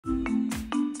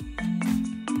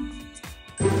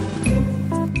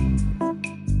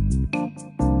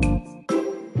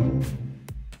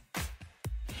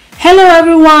Hello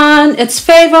everyone, it's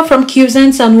Favor from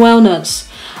Cuisines and Wellness.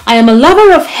 I am a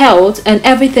lover of health and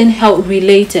everything health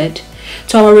related.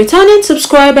 To our returning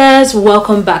subscribers,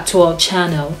 welcome back to our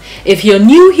channel. If you're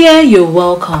new here, you're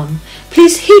welcome.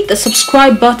 Please hit the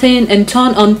subscribe button and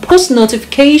turn on post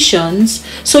notifications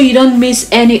so you don't miss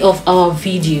any of our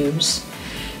videos.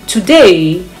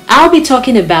 Today, I'll be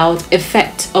talking about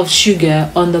effect of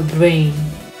sugar on the brain.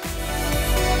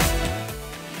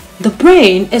 The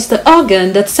brain is the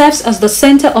organ that serves as the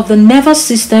center of the nervous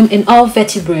system in all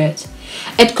vertebrates.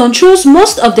 It controls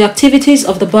most of the activities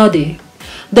of the body.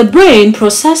 The brain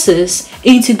processes,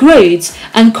 integrates,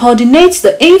 and coordinates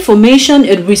the information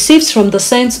it receives from the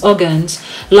sense organs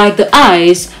like the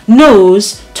eyes,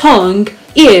 nose, tongue,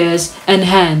 ears, and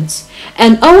hands,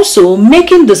 and also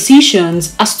making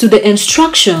decisions as to the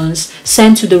instructions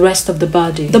sent to the rest of the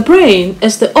body. The brain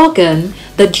is the organ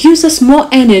that uses more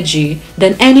energy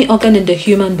than any organ in the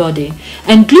human body,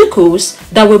 and glucose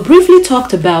that we briefly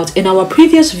talked about in our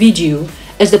previous video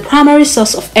is the primary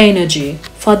source of energy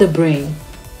for the brain.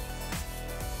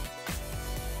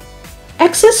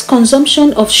 Excess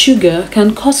consumption of sugar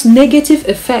can cause negative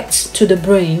effects to the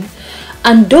brain,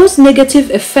 and those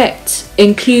negative effects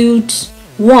include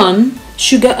 1.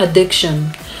 Sugar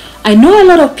addiction. I know a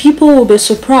lot of people will be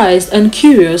surprised and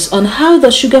curious on how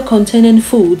the sugar-containing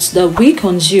foods that we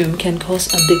consume can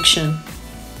cause addiction.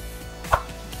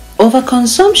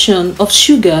 Overconsumption of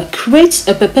sugar creates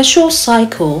a perpetual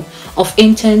cycle of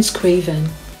intense craving.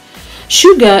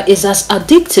 Sugar is as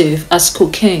addictive as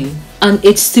cocaine, and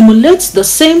it stimulates the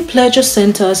same pleasure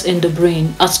centers in the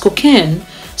brain as cocaine,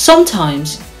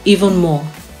 sometimes even more.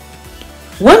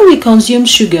 When we consume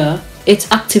sugar, it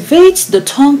activates the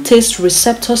tongue taste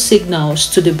receptor signals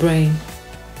to the brain.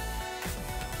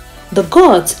 The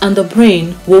gut and the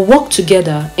brain will work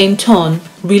together in turn,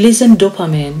 releasing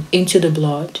dopamine into the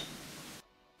blood.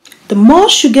 The more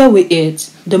sugar we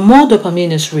eat, the more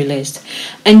dopamine is released,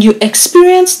 and you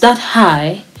experience that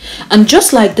high. And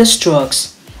just like these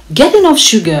drugs, getting off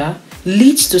sugar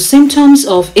leads to symptoms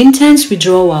of intense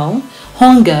withdrawal,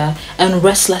 hunger, and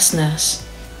restlessness.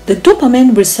 The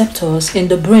dopamine receptors in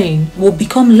the brain will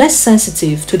become less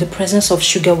sensitive to the presence of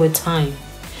sugar with time.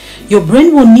 Your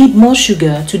brain will need more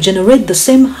sugar to generate the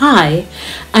same high,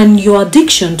 and your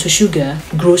addiction to sugar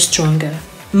grows stronger.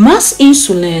 Mass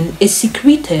insulin is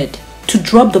secreted to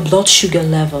drop the blood sugar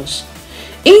levels.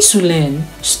 Insulin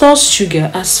stores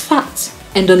sugar as fat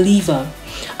in the liver,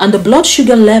 and the blood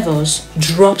sugar levels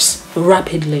drops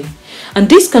rapidly. And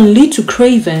this can lead to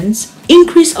cravings,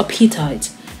 increased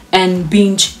appetite, and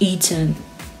binge eating.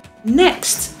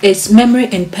 Next is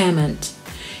memory impairment.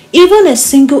 Even a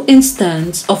single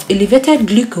instance of elevated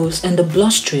glucose in the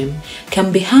bloodstream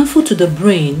can be harmful to the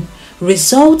brain,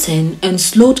 resulting in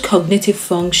slowed cognitive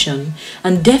function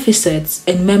and deficits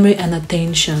in memory and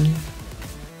attention.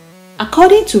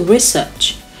 According to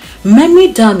research,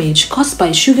 memory damage caused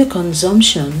by sugar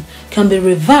consumption can be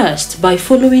reversed by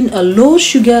following a low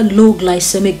sugar, low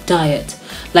glycemic diet,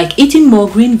 like eating more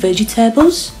green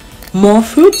vegetables, more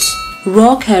fruits,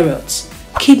 raw carrots,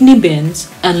 kidney beans,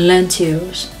 and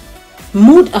lentils.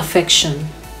 Mood affection.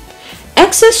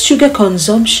 Excess sugar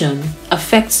consumption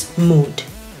affects mood.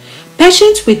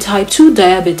 Patients with type 2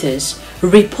 diabetes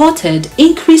reported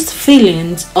increased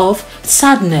feelings of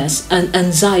sadness and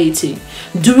anxiety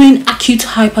during acute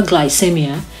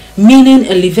hyperglycemia, meaning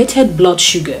elevated blood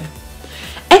sugar.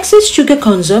 Excess sugar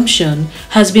consumption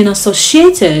has been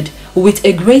associated with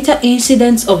a greater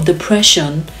incidence of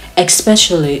depression,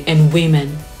 especially in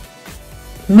women.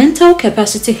 Mental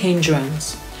capacity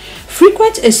hindrance.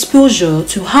 Frequent exposure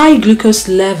to high glucose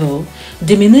level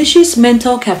diminishes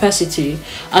mental capacity,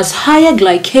 as higher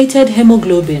glycated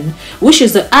hemoglobin, which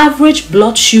is the average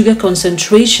blood sugar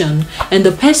concentration in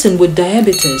the person with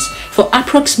diabetes for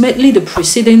approximately the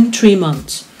preceding 3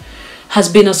 months, has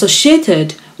been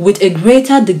associated with a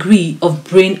greater degree of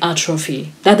brain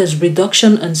atrophy, that is,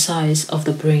 reduction in size of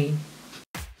the brain.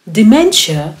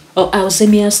 Dementia or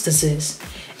Alzheimer's disease,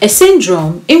 a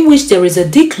syndrome in which there is a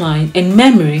decline in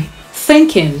memory,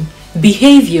 thinking,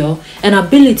 behavior, and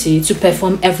ability to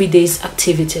perform everyday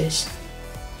activities.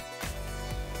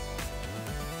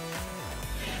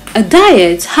 A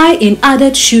diet high in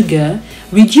added sugar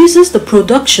reduces the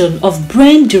production of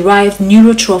brain-derived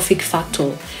neurotrophic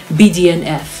factor,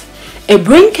 BDNF, a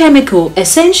brain chemical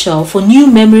essential for new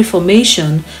memory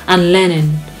formation and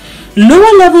learning.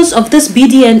 Lower levels of this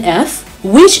BDNF,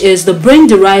 which is the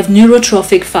brain-derived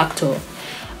neurotrophic factor,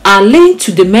 are linked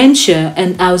to dementia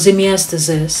and Alzheimer's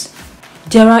disease.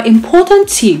 There are important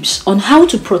tips on how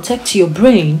to protect your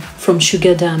brain from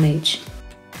sugar damage.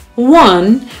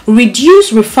 1.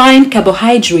 Reduce refined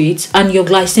carbohydrates and your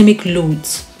glycemic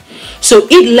loads. So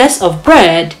eat less of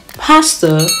bread,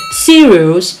 pasta,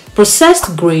 cereals,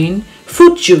 processed grain,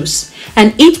 fruit juice,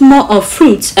 and eat more of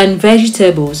fruits and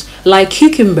vegetables like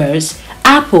cucumbers,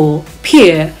 apple,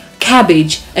 pear,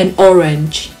 cabbage, and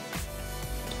orange.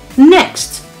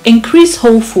 Next, increase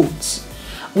whole foods.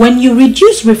 When you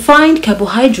reduce refined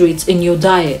carbohydrates in your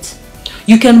diet,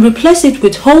 you can replace it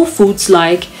with whole foods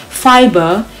like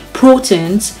fiber,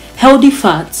 proteins, healthy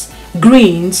fats,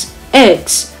 greens,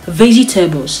 eggs,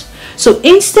 vegetables. So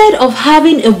instead of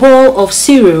having a bowl of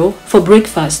cereal for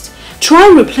breakfast, try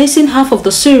replacing half of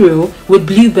the cereal with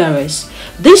blueberries.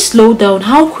 This slows down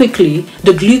how quickly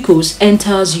the glucose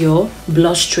enters your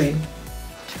bloodstream.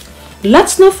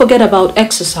 Let's not forget about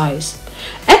exercise.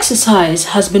 Exercise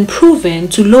has been proven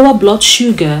to lower blood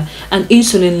sugar and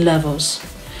insulin levels.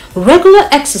 Regular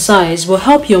exercise will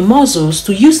help your muscles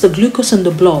to use the glucose in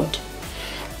the blood.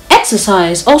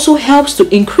 Exercise also helps to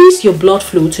increase your blood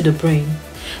flow to the brain.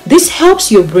 This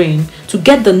helps your brain to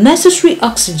get the necessary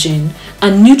oxygen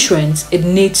and nutrients it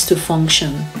needs to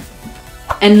function.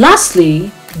 And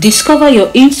lastly, discover your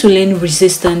insulin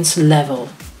resistance level.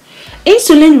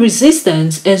 Insulin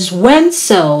resistance is when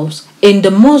cells in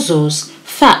the muscles,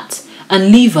 fat,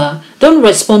 and liver don't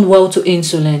respond well to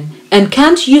insulin and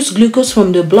can't use glucose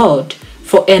from the blood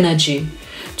for energy.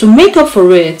 To make up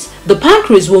for it, the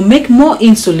pancreas will make more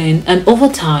insulin, and over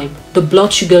time, the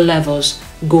blood sugar levels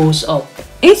goes up.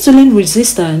 Insulin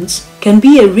resistance can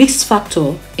be a risk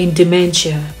factor in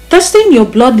dementia. Testing your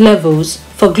blood levels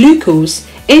for glucose,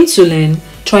 insulin,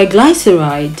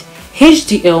 triglyceride,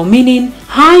 HDL meaning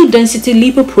high density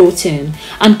lipoprotein,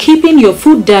 and keeping your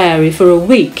food diary for a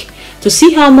week to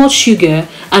see how much sugar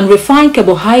and refined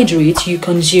carbohydrates you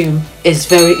consume is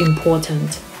very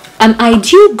important. An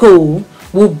ideal goal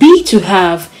will be to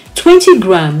have 20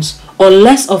 grams or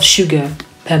less of sugar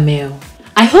per meal.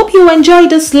 I hope you enjoyed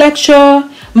this lecture.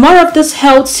 More of this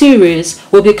health series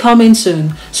will be coming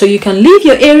soon, so you can leave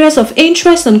your areas of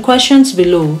interest and questions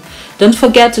below. Don't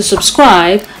forget to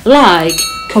subscribe, like,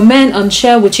 comment and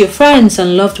share with your friends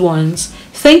and loved ones.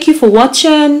 Thank you for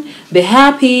watching. Be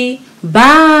happy.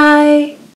 Bye.